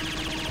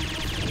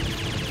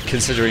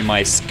 considering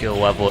my skill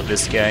level at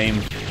this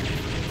game.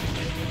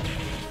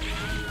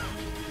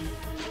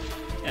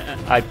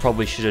 I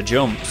probably should have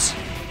jumped.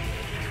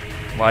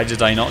 Why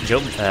did I not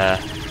jump there?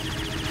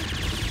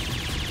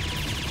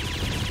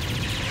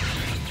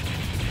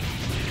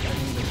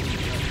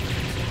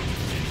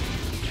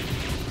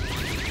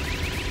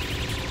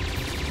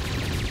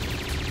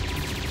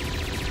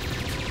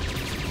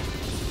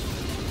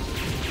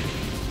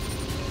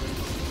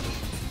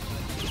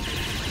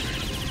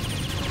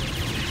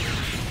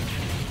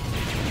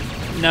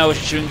 No, I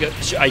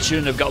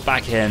shouldn't have got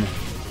back in.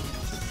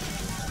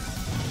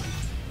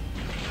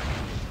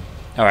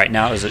 All right,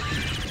 now's a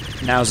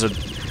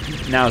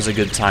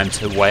good time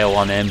to wail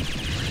on him.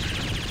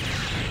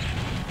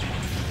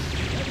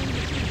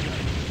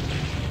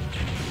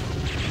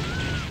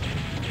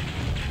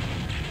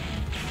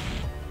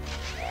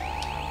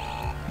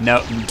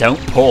 No,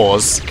 don't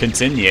pause.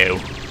 Continue.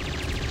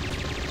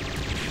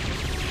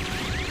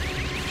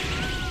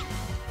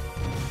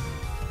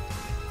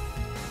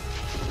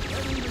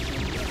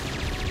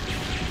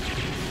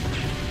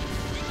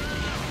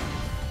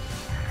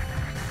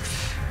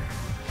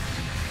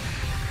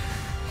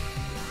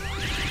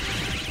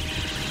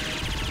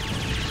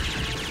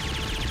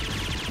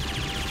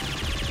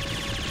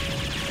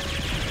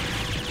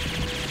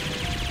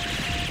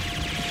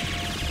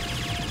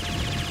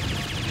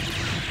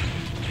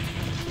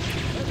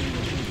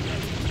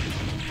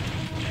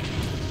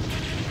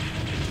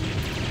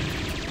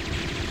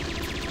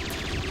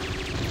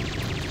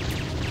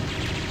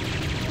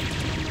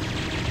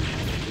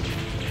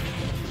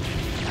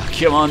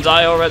 Come on,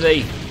 die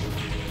already!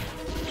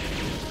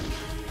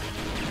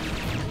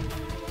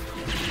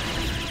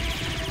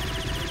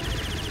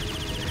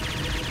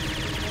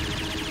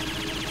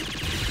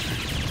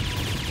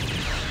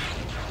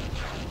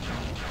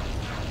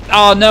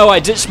 Oh no, I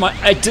ditched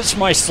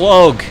my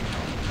slug!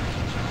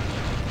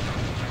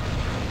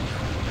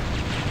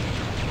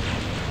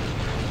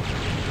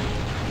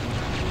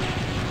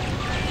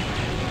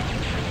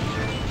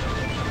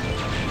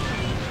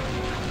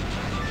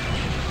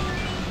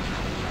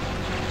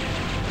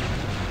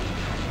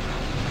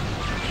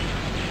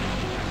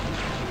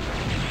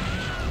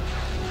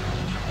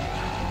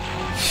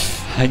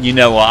 And you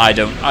know what? I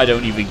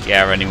don't even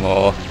care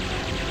anymore.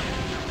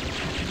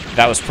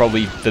 That was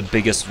probably the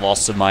biggest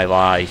loss of my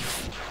life.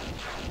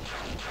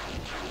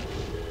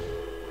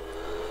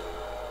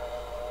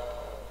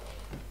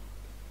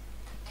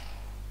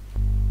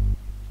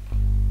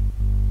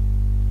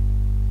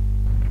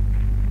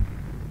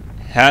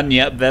 And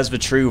yep, there's the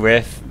true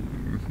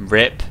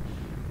rip.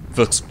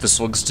 The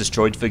slug's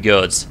destroyed for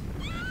good.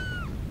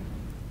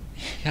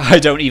 I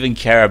don't even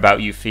care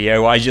about you,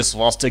 Theo. I just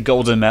lost a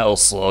golden metal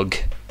slug.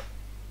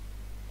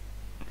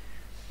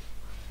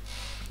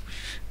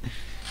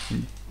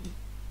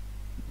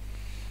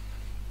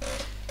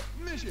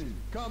 Mission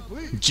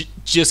complete.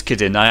 Just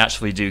kidding, I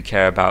actually do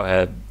care about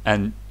her.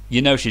 And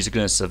you know she's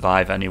gonna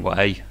survive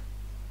anyway.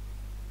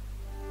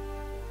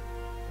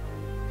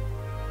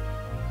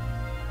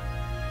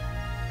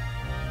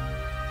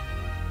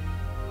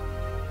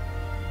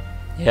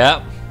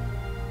 Yep.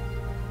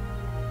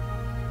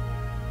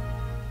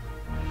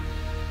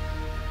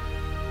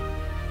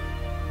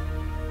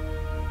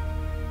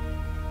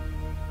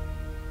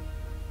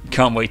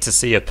 Can't wait to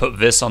see her put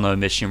this on her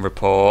mission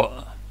report.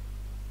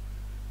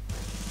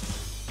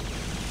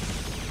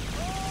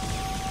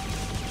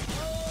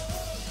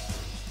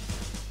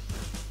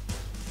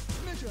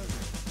 Mission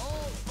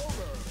all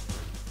over.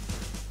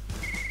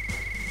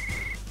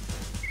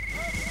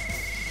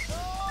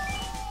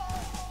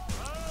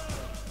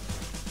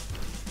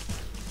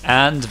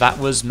 And that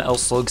was Metal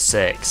Slug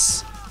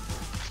 6.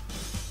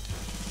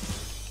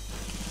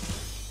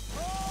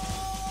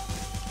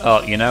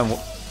 Oh, you know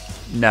what?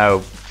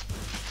 No.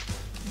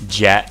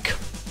 Jack.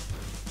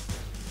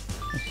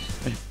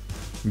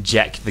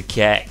 Jack the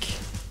Keck.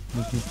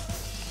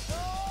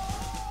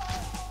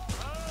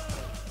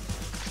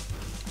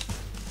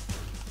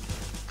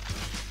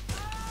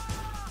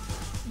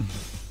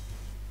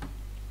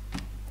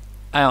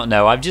 I don't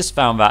know, I've just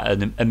found that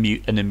an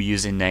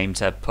amusing name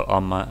to put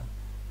on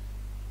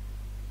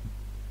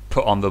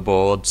the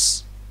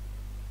boards.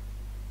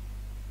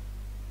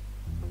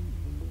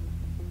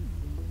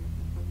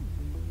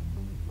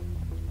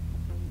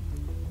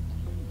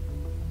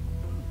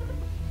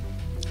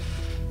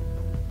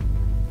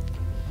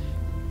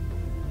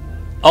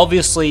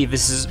 Obviously,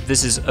 this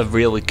is a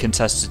really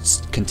contested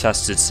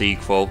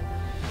sequel,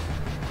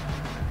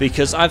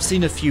 because I've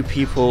seen a few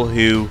people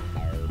who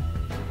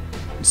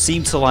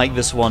seem to like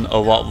this one a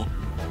lot,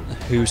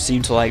 who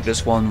seem to like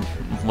this one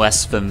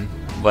less than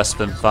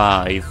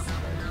 5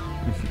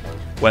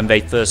 when they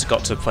first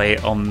got to play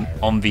it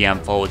on the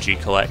Anthology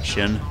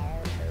collection.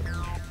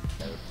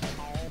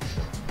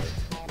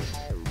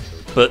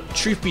 But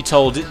truth be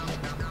told,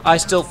 I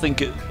still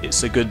think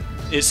it's a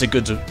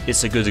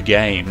good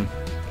game.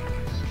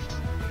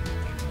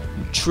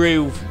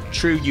 True,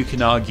 you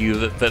can argue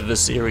that the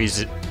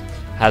series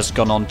has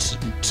gone on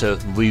to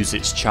lose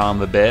its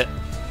charm a bit.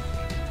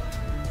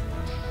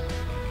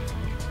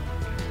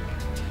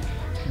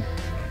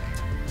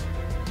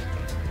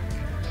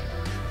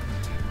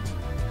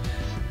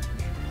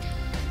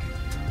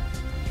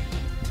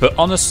 But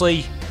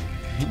honestly,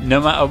 no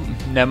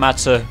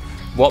matter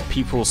what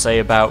people say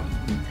about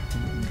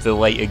the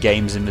later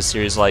games in the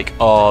series, like,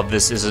 oh,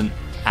 this isn't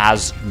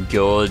as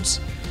good,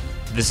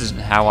 this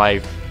isn't how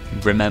I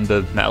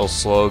remember Metal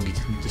Slug,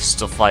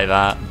 stuff like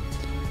that,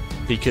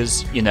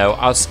 because, you know,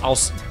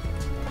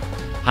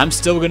 I'm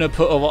still gonna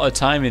put a lot of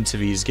time into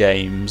these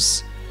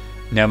games,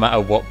 no matter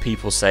what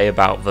people say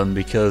about them,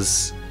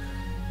 because,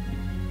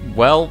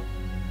 well,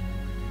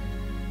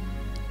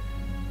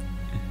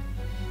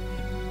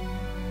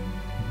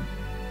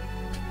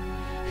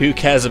 who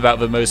cares about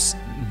the most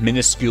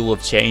minuscule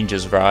of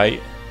changes,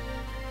 right?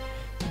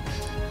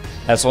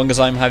 As long as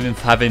I'm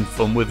having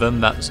fun with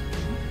them,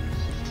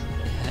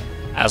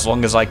 as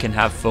long as I can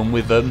have fun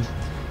with them,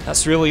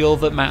 that's really all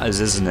that matters,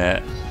 isn't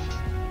it?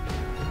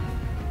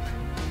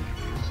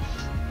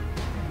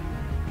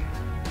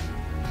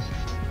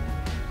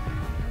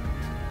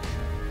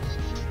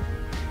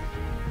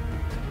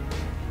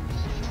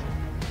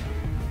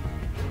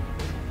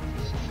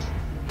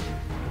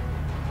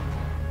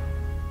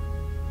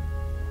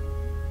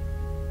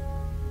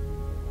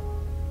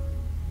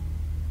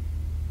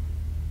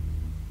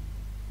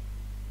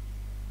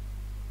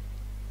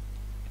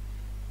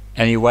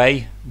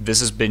 Anyway, this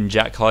has been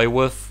Jack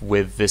Holleworth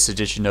with this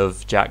edition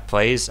of Jack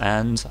Plays,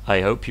 and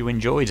I hope you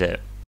enjoyed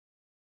it.